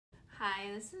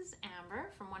Hi, this is Amber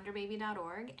from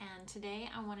WonderBaby.org, and today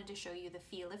I wanted to show you the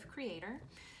Feelif Creator.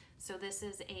 So this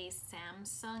is a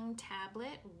Samsung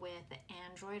tablet with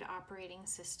Android operating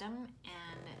system,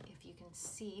 and if you can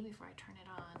see before I turn it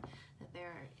on that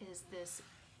there is this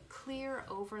clear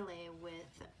overlay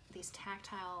with these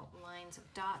tactile lines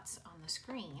of dots on the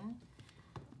screen,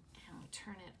 and we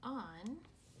turn it on.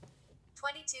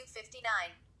 22:59.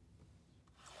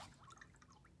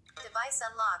 Device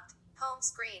unlocked. Home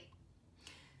screen.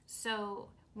 So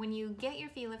when you get your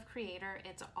Feelif Creator,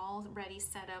 it's already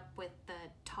set up with the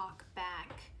talk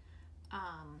back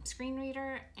screen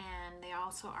reader, and they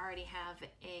also already have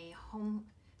a home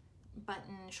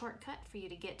button shortcut for you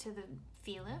to get to the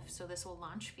Feelif. So this will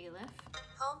launch Feelif.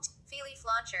 Home Feelif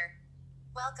launcher.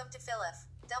 Welcome to Feelif.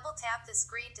 Double tap the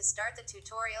screen to start the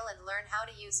tutorial and learn how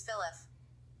to use Feelif.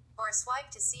 Or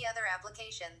swipe to see other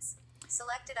applications.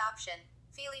 Selected option.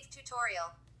 Feelif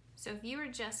tutorial. So if you are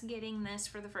just getting this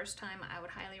for the first time, I would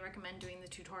highly recommend doing the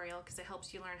tutorial because it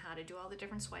helps you learn how to do all the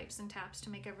different swipes and taps to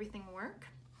make everything work.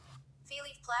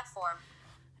 Feelif platform.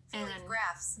 Feelif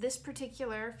graphs. This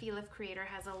particular Feelif Creator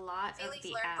has a lot Feelif of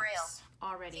the Learn apps Braille.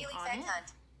 already Feelif on Egg it.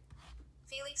 Hunt.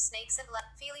 Feelif Snakes and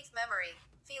Feelif Memory.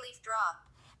 Feelif Draw.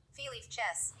 Feelif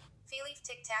Chess. Feelif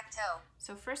Tic-Tac-Toe.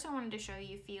 So first I wanted to show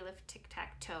you Feelif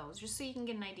Tic-Tac-Toe, just so you can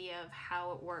get an idea of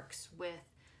how it works with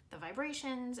the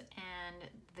vibrations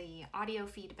and the audio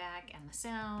feedback and the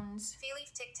sounds.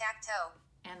 Feelif Tic-Tac-Toe.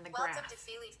 And the Welcome graph. to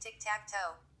Feelif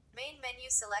Tic-Tac-Toe. Main menu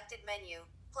selected menu.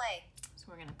 Play. So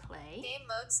we're gonna play. Game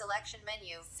mode selection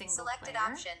menu. Single Selected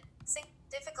player. option.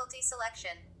 Difficulty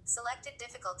selection. Selected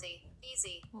difficulty.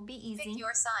 Easy. Will be easy. Pick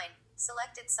your sign.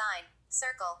 Selected sign.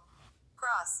 Circle.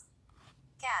 Cross.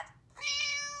 Cat.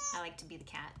 I like to be the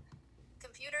cat.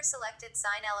 Computer selected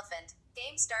sign elephant.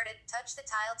 Game started. Touch the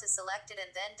tile to select it and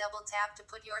then double tap to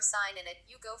put your sign in it.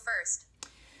 You go first.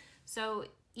 So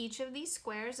each of these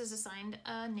squares is assigned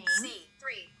a name.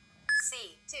 C3.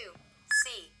 C2.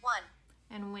 C1.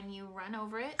 And when you run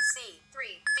over it,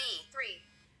 C3. B3.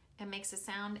 it makes a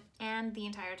sound and the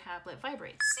entire tablet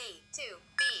vibrates. C2.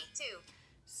 B2.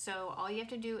 So all you have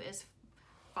to do is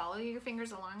follow your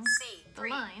fingers along C3. the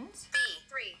lines,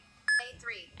 B3.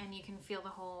 A3. and you can feel the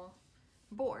whole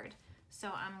board. So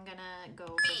I'm gonna go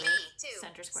for B2. the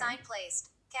center square. Sign placed.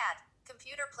 Cat.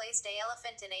 Computer placed a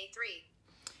elephant in A3.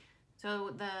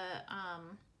 So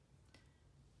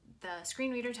the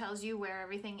screen reader tells you where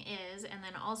everything is, and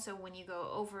then also when you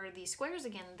go over these squares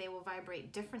again, they will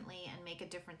vibrate differently and make a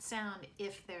different sound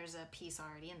if there's a piece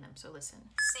already in them. So listen.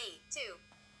 C2.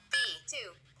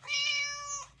 B2.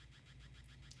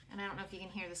 And I don't know if you can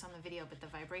hear this on the video, but the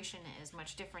vibration is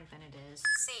much different than it is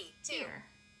C2. here.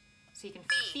 So you can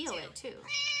B2. feel it too.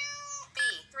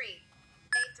 B3.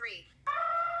 A3.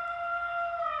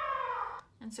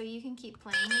 And so you can keep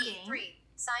playing the game. B3.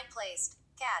 Sign placed.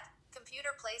 Cat. Computer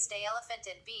placed a elephant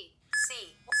in B.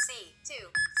 C. C2.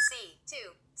 C2.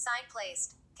 Sign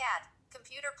placed. Cat.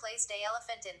 Computer placed a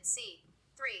elephant in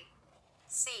C3.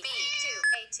 C. B2.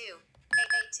 A2.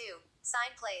 A2.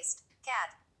 Sign placed.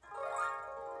 Cat.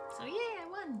 So yeah, I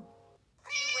won.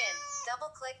 You win.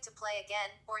 Double click to play again,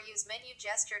 or use menu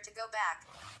gesture to go back.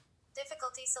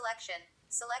 Difficulty selection.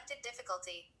 Selected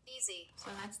difficulty. Easy. So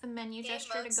that's the menu Game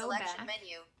gesture mode to go selection back.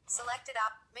 menu. Selected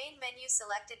main menu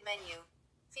selected menu.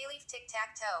 Feelif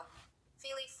Tic-Tac-Toe.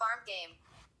 Feelif Farm Game.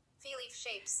 Feelif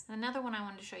Shapes. Another one I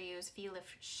wanted to show you is Feelif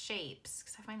Shapes,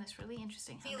 because I find this really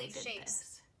interesting how they Feelif did Shapes.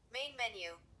 this. Main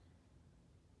menu.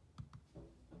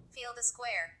 Feel the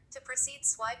square. To proceed,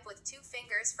 swipe with 2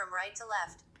 fingers from right to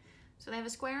left. So they have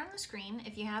a square on the screen.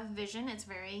 If you have vision, it's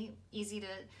very easy to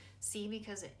see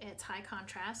because it's high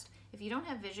contrast. If you don't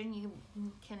have vision, you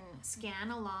can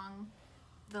scan along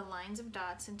the lines of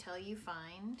dots until you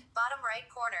find Bottom right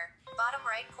corner. Bottom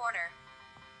right corner.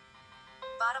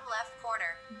 Bottom left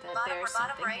corner. that Bottom there's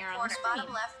bottom something right here on corner. the screen.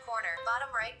 Bottom left corner. Bottom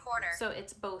right corner. So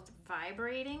it's both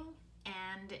vibrating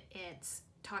and it's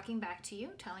talking back to you,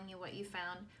 telling you what you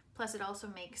found. Plus it also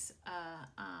makes a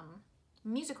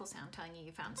musical sound telling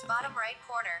you found something. Bottom right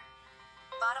corner.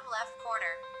 Bottom left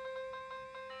corner.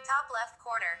 Top left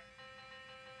corner.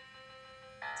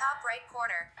 Top right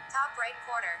corner. Top right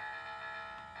corner.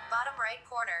 Bottom right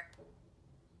corner.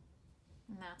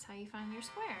 And that's how you find your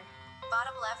square.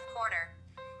 Bottom left corner.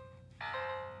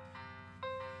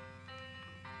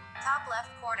 Top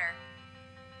left corner.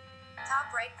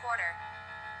 Top right corner.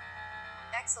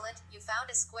 Excellent, you found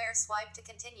a square. Swipe to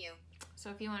continue. So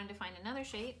if you wanted to find another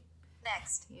shape,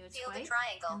 Next, you would feel swipe the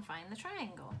triangle. and find the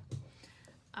triangle.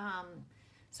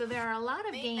 So there are a lot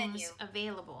of Main games menu.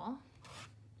 available.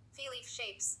 Feelif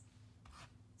Shapes.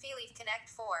 Feelif Connect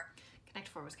 4. Connect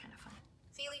 4 was kind of fun.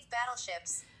 Feelif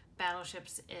Battleships.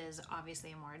 Battleships is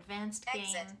obviously a more advanced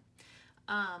Exit.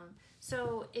 game.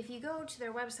 So if you go to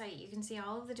their website, you can see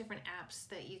all of the different apps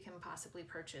that you can possibly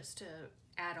purchase to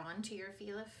add on to your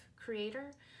Feelif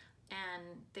creator. And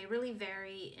they really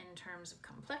vary in terms of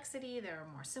complexity. There are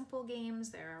more simple games.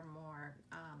 There are more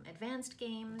advanced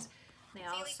games. They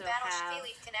also have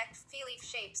Feelif Connect, Feelif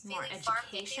Shapes, more Feelif Farm,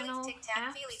 educational Feelif Tic Tac,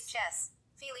 apps. Feelif Chess,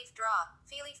 Feelif Draw,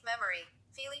 Feelif Memory,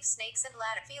 Feelif Snakes and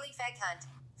Ladder, Feelif Egg Hunt,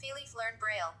 Feelif Learn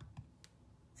Braille.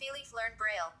 Feelif Learn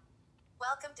Braille.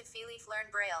 Welcome to Feelif Learn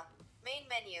Braille. Main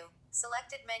menu,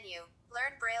 selected menu,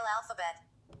 Learn Braille alphabet.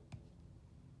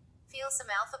 Feel some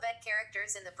alphabet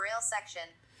characters in the Braille section.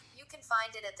 You can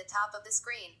find it at the top of the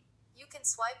screen. You can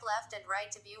swipe left and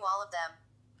right to view all of them.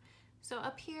 So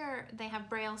up here they have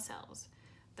Braille cells.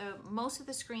 Most of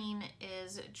the screen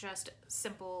is just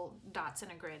simple dots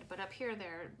in a grid, but up here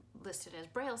they're listed as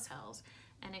Braille cells.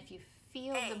 And if you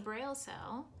feel the Braille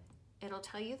cell, it'll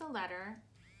tell you the letter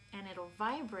and it'll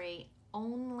vibrate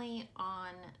only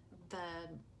on the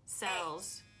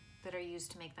cells that are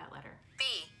used to make that letter. B.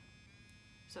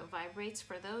 So it vibrates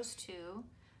for those two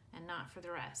and not for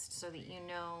the rest, so that you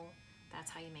know that's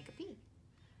how you make a B.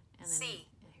 And then C.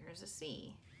 Here's a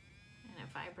C, and it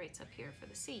vibrates up here for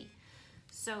the C.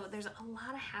 So there's a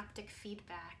lot of haptic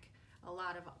feedback, a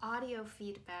lot of audio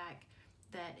feedback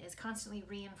that is constantly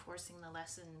reinforcing the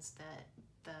lessons that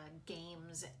the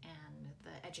games and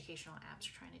the educational apps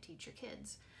are trying to teach your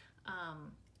kids.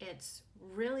 It's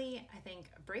really, I think,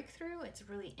 a breakthrough. It's a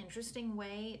really interesting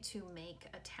way to make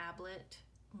a tablet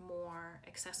more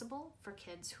accessible for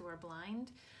kids who are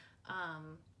blind.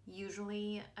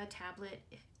 Usually a tablet,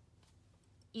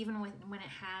 even when it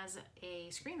has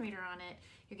a screen reader on it,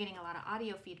 you're getting a lot of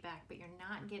audio feedback, but you're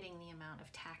not getting the amount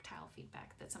of tactile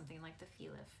feedback that something like the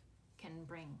Feelif can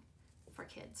bring for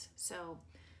kids. So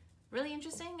really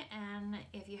interesting, and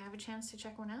if you have a chance to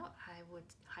check one out, I would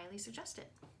highly suggest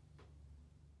it.